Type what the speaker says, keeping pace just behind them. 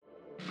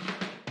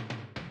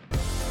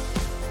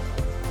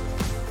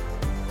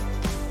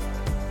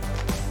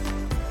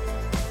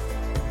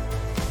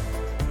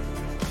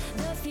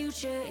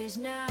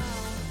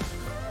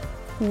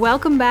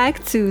Welcome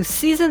back to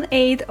Season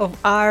 8 of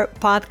our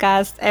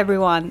podcast,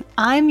 everyone.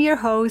 I'm your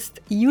host,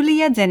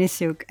 Yulia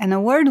Denisuk, an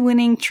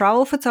award-winning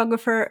travel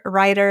photographer,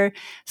 writer,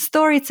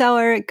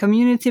 storyteller,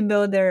 community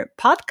builder,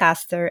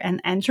 podcaster,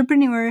 and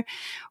entrepreneur,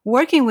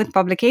 working with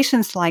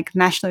publications like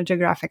National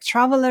Geographic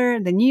Traveler,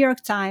 The New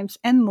York Times,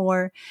 and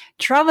more,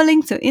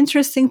 traveling to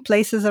interesting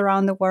places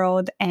around the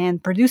world,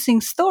 and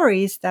producing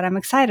stories that I'm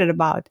excited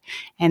about.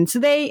 And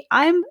today,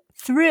 I'm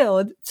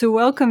thrilled to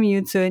welcome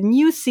you to a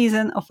new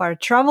season of our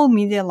Travel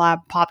Media Lab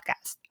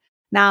podcast.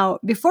 Now,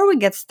 before we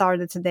get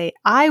started today,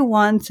 I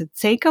want to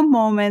take a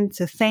moment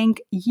to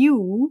thank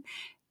you,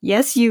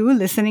 yes, you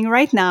listening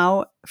right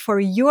now, for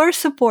your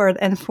support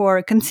and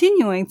for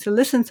continuing to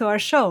listen to our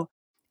show.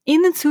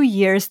 In the 2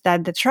 years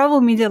that the Travel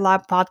Media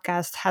Lab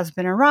podcast has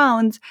been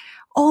around,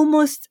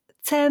 almost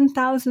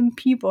 10,000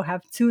 people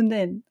have tuned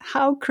in.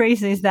 How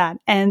crazy is that?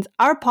 And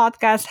our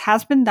podcast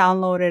has been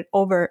downloaded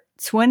over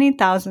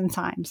 20,000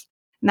 times.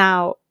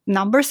 Now,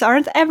 numbers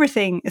aren't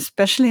everything,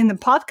 especially in the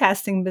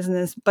podcasting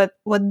business, but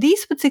what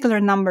these particular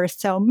numbers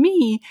tell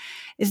me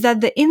is that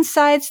the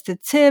insights, the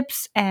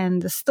tips,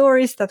 and the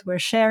stories that we're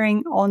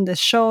sharing on the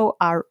show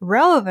are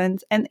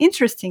relevant and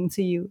interesting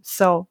to you.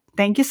 So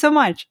thank you so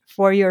much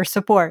for your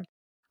support.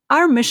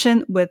 Our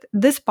mission with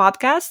this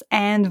podcast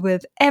and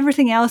with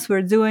everything else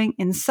we're doing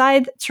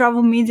inside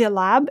Travel Media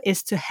Lab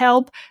is to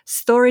help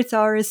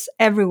storytellers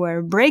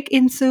everywhere break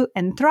into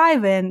and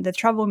thrive in the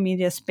travel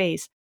media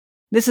space.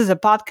 This is a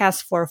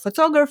podcast for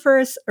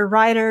photographers,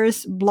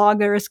 writers,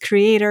 bloggers,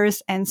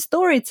 creators, and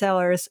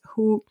storytellers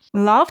who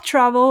love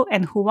travel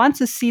and who want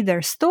to see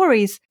their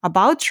stories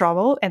about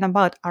travel and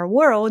about our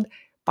world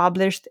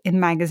published in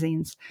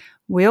magazines.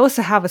 We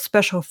also have a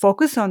special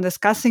focus on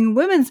discussing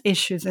women's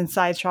issues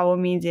inside travel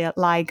media,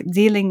 like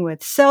dealing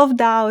with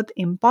self-doubt,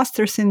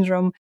 imposter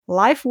syndrome,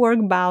 life-work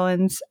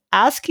balance,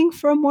 asking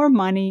for more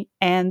money,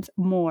 and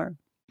more.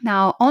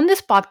 Now, on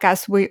this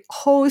podcast, we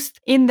host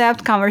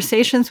in-depth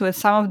conversations with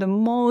some of the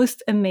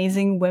most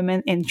amazing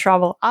women in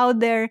travel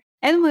out there.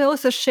 And we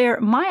also share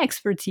my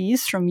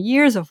expertise from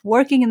years of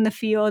working in the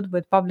field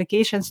with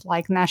publications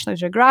like National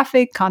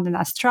Geographic, Condé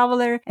Nast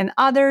Traveler, and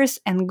others,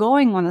 and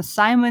going on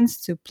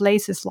assignments to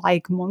places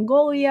like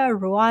Mongolia,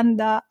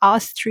 Rwanda,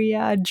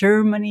 Austria,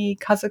 Germany,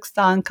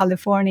 Kazakhstan,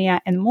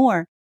 California, and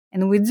more.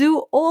 And we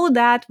do all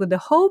that with the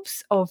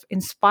hopes of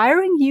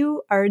inspiring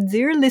you, our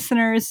dear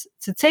listeners,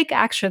 to take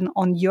action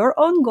on your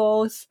own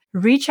goals,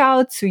 reach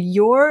out to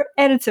your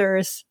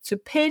editors to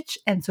pitch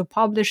and to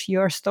publish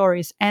your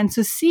stories, and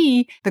to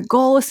see the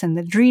goals and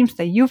the dreams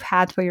that you've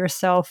had for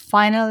yourself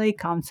finally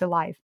come to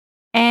life.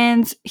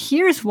 And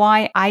here's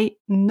why I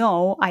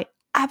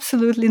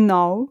absolutely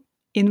know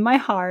in my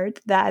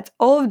heart that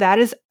all of that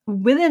is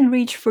within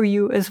reach for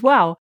you as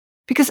well.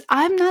 Because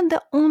I'm not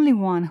the only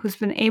one who's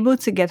been able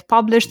to get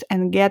published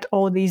and get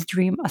all these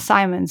dream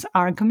assignments.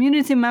 Our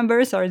community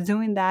members are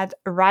doing that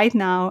right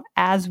now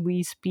as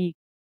we speak.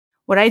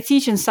 What I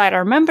teach inside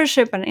our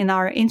membership and in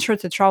our Intro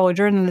to Travel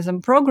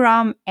Journalism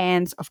program,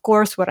 and of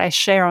course what I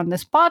share on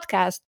this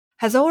podcast,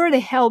 has already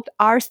helped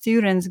our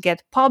students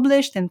get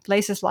published in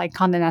places like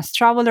Condé Nast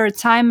Traveler,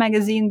 Time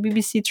Magazine,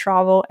 BBC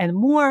Travel, and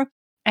more,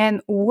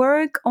 and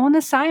work on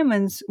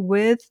assignments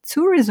with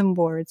tourism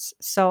boards.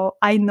 So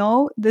I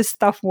know this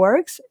stuff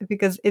works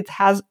because it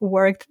has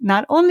worked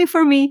not only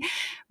for me,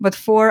 but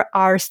for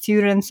our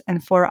students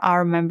and for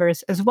our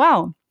members as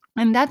well.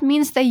 And that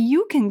means that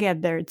you can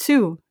get there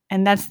too.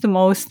 And that's the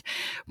most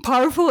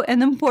powerful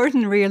and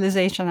important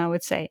realization, I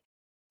would say.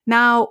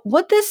 Now,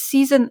 what does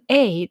season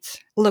 8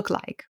 look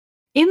like?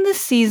 In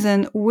this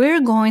season,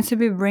 we're going to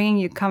be bringing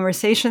you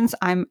conversations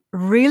I'm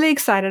really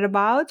excited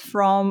about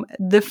from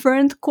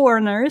different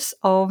corners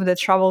of the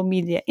travel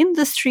media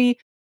industry,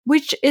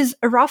 which is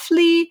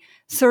roughly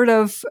sort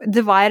of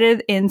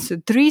divided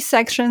into 3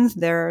 sections.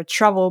 There are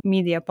travel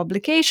media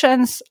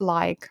publications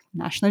like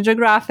National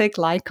Geographic,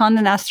 like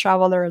Condé Nast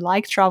Traveler,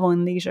 like Travel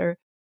and Leisure.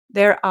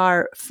 There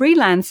are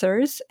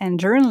freelancers and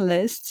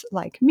journalists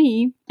like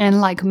me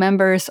and like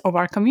members of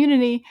our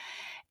community.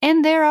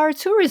 And there are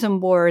tourism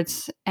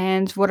boards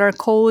and what are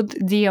called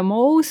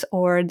DMOs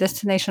or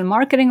destination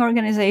marketing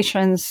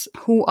organizations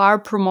who are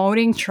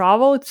promoting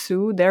travel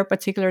to their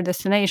particular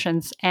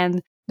destinations.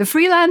 And the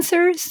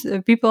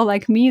freelancers, people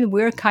like me,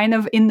 we're kind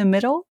of in the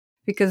middle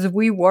because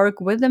we work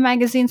with the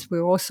magazines.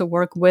 We also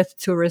work with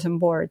tourism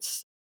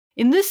boards.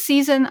 In this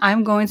season,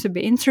 I'm going to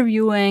be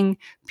interviewing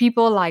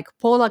people like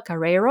Paula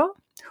Carreiro,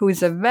 who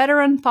is a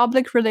veteran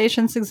public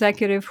relations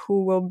executive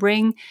who will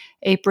bring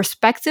a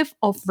perspective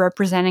of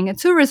representing a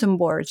tourism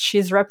board.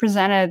 She's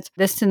represented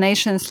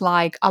destinations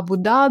like Abu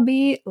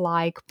Dhabi,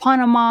 like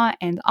Panama,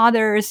 and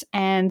others.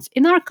 And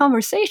in our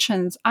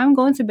conversations, I'm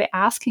going to be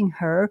asking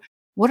her,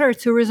 what are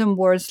tourism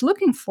boards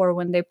looking for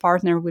when they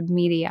partner with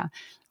media?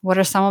 What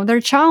are some of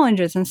their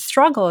challenges and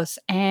struggles?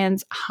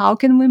 And how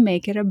can we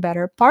make it a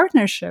better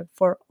partnership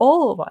for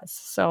all of us?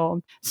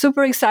 So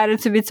super excited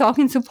to be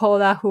talking to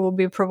Paula, who will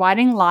be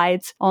providing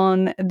light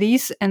on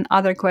these and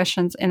other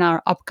questions in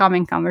our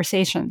upcoming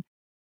conversation.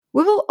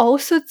 We will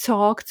also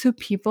talk to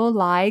people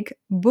like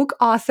book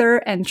author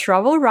and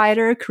travel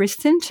writer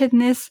Kristen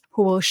Chitnis,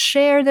 who will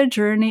share the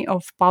journey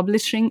of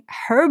publishing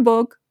her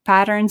book,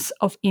 Patterns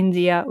of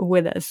India,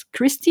 with us.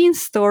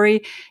 Christine's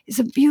story is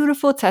a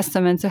beautiful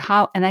testament to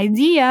how an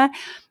idea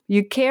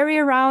you carry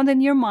around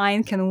in your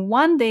mind can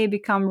one day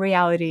become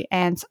reality,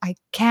 and I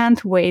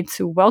can't wait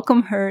to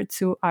welcome her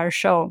to our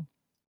show.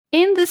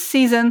 In this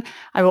season,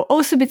 I will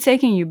also be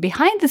taking you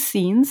behind the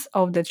scenes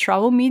of the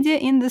travel media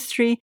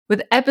industry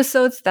with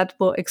episodes that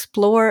will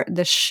explore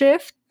the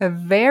shift, a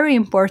very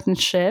important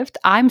shift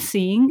I'm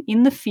seeing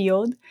in the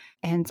field.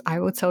 And I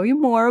will tell you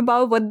more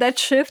about what that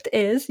shift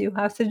is. You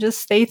have to just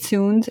stay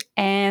tuned.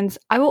 And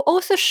I will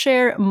also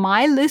share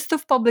my list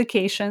of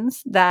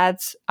publications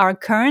that are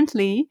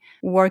currently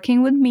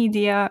working with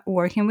media,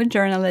 working with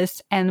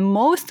journalists, and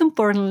most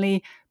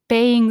importantly,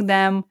 paying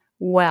them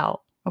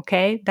well.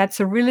 Okay, that's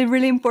a really,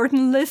 really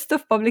important list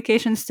of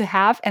publications to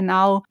have, and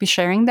I'll be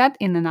sharing that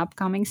in an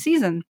upcoming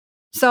season.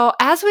 So,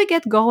 as we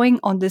get going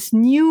on this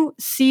new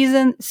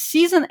season,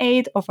 season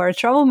 8 of our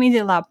Travel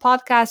Media Lab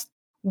podcast,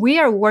 we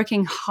are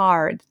working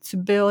hard to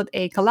build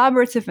a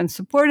collaborative and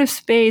supportive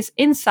space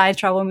inside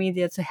travel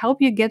media to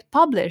help you get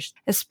published,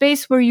 a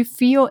space where you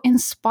feel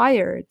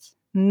inspired,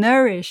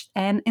 nourished,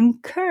 and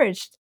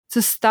encouraged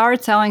to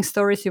start telling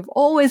stories you've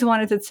always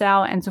wanted to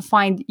tell and to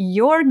find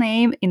your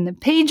name in the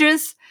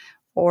pages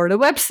or the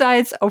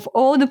websites of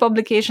all the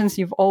publications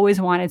you've always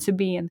wanted to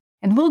be in.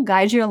 And we'll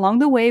guide you along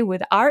the way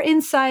with our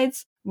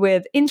insights,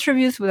 with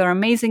interviews with our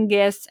amazing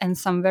guests, and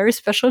some very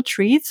special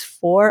treats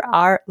for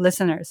our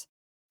listeners.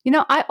 You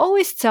know, I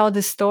always tell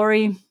this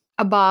story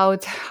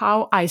about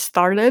how I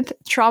started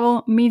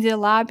Travel Media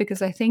Lab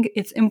because I think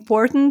it's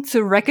important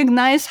to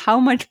recognize how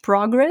much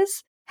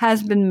progress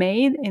has been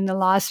made in the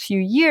last few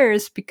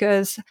years.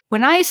 Because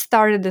when I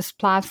started this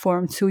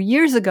platform 2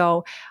 years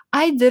ago,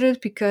 I did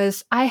it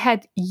because I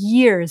had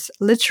years,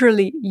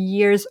 literally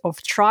years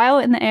of trial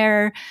and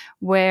error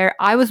where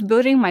I was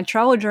building my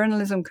travel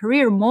journalism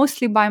career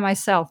mostly by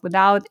myself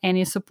without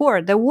any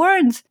support. There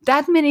weren't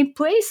that many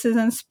places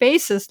and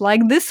spaces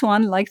like this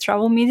one, like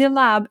Travel Media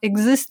Lab,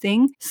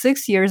 existing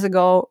 6 years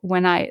ago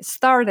when I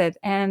started.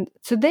 And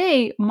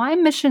today, my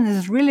mission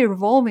is really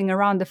revolving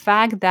around the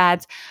fact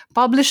that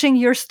publishing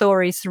your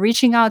stories,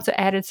 reaching out to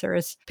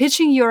editors,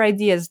 pitching your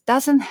ideas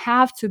doesn't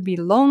have to be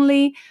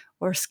lonely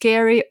or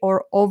scary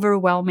or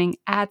overwhelming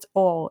at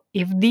all.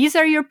 If these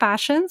are your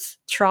passions,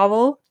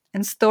 travel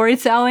and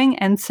storytelling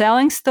and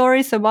telling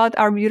stories about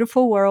our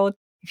beautiful world,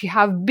 if you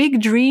have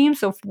big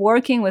dreams of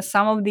working with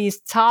some of these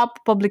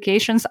top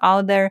publications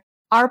out there,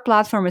 our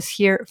platform is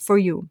here for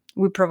you.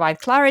 We provide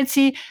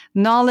clarity,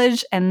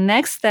 knowledge, and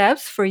next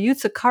steps for you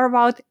to carve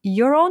out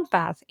your own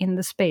path in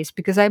the space,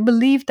 because I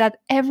believe that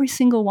every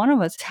single one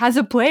of us has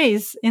a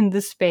place in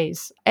this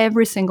space.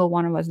 Every single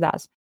one of us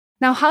does.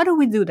 Now, how do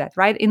we do that,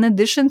 right? In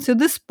addition to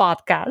this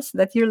podcast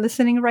that you're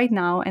listening right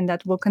now and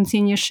that we'll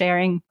continue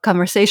sharing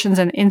conversations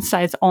and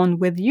insights on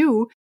with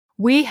you,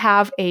 we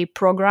have a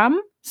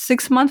program,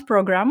 6-month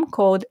program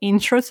called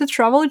Intro to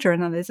Travel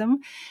Journalism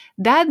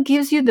that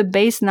gives you the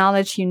base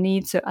knowledge you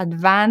need to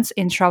advance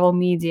in travel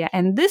media.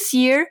 And this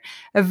year,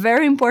 a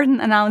very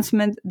important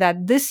announcement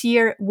that this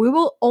year we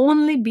will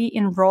only be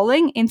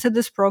enrolling into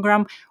this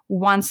program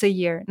once a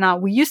year. Now,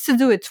 we used to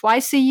do it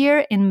twice a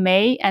year in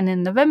May and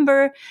in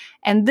November.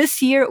 And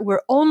this year,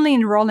 we're only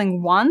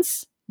enrolling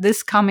once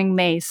this coming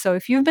May. So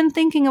if you've been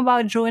thinking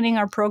about joining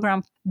our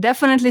program,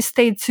 definitely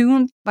stay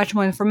tuned. Much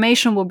more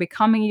information will be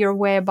coming your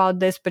way about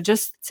this, but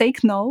just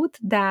take note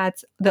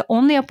that the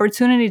only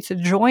opportunity to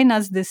join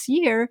us this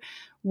year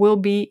will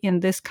be in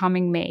this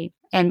coming May.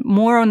 And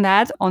more on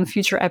that on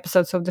future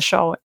episodes of the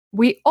show.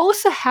 We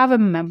also have a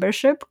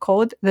membership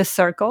called The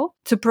Circle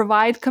to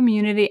provide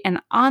community and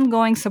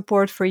ongoing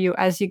support for you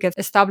as you get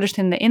established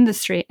in the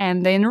industry.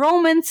 And the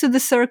enrollment to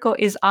The Circle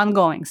is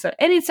ongoing. So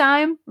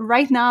anytime,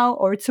 right now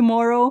or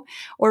tomorrow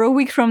or a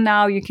week from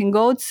now, you can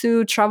go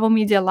to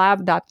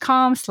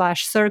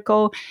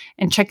travelmedialab.com/circle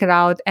and check it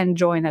out and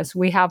join us.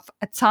 We have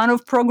a ton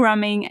of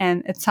programming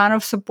and a ton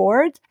of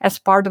support as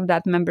part of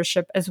that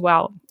membership as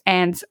well.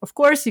 And of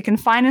course, you can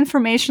find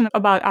information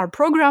about our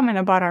program and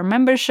about our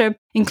membership,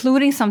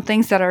 including some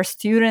things that our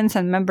students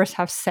and members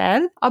have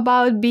said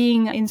about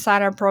being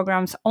inside our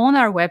programs on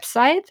our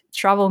website,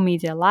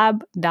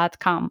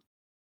 travelmedialab.com.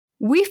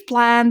 We've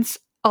planned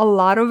a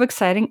lot of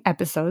exciting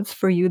episodes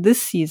for you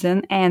this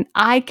season, and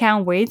I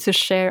can't wait to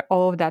share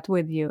all of that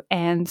with you.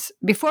 And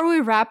before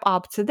we wrap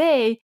up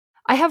today,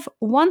 I have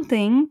one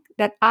thing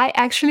that I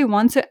actually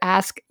want to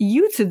ask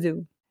you to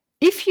do.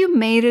 If you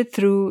made it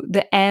through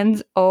the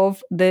end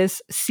of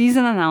this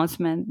season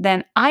announcement,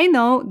 then I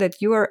know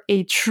that you are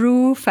a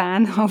true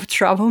fan of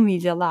Travel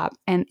Media Lab.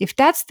 And if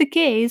that's the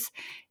case,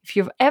 if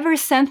you've ever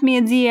sent me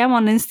a DM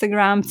on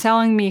Instagram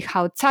telling me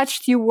how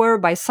touched you were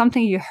by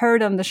something you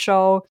heard on the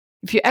show,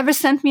 if you ever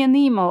sent me an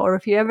email, or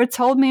if you ever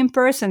told me in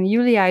person,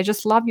 Yulia, I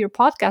just love your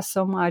podcast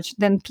so much,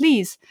 then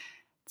please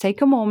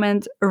take a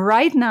moment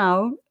right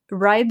now,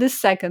 right this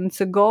second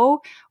to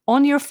go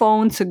on your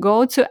phone, to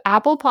go to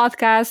Apple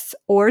Podcasts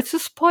or to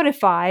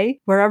Spotify,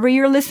 wherever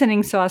you're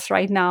listening to us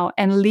right now,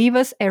 and leave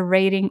us a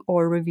rating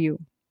or review.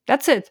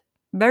 That's it.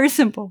 Very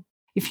simple.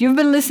 If you've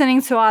been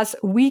listening to us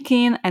week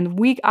in and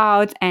week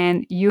out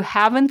and you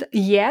haven't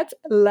yet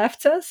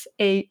left us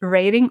a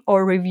rating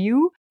or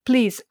review,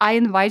 please, I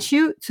invite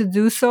you to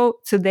do so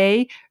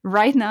today,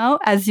 right now,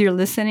 as you're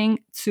listening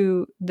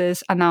to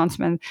this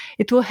announcement.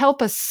 It will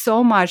help us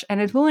so much, and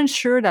it will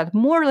ensure that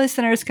more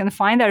listeners can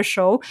find our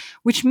show,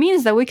 which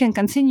means that we can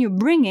continue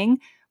bringing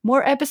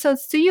more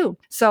episodes to you.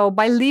 So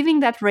by leaving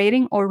that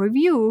rating or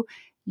review,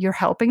 you're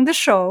helping the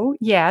show,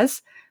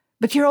 yes,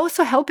 but you're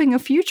also helping a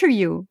future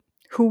you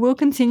who will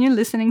continue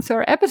listening to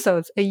our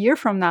episodes a year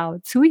from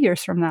now, 2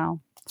 years from now.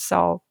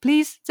 So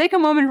please take a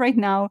moment right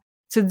now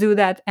to do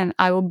that, and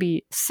I will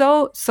be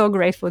so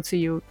grateful to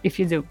you if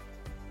you do.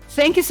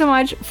 Thank you so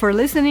much for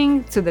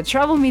listening to the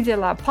Travel Media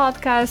Lab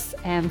podcast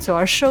and to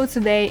our show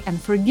today, and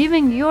for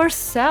giving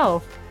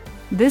yourself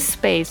this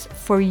space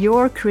for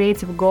your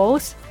creative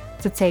goals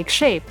to take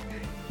shape.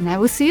 And I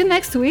will see you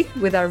next week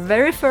with our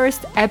very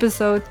first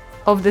episode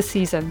of the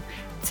season.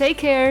 Take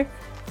care,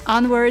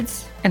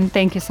 onwards, and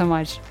thank you so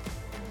much.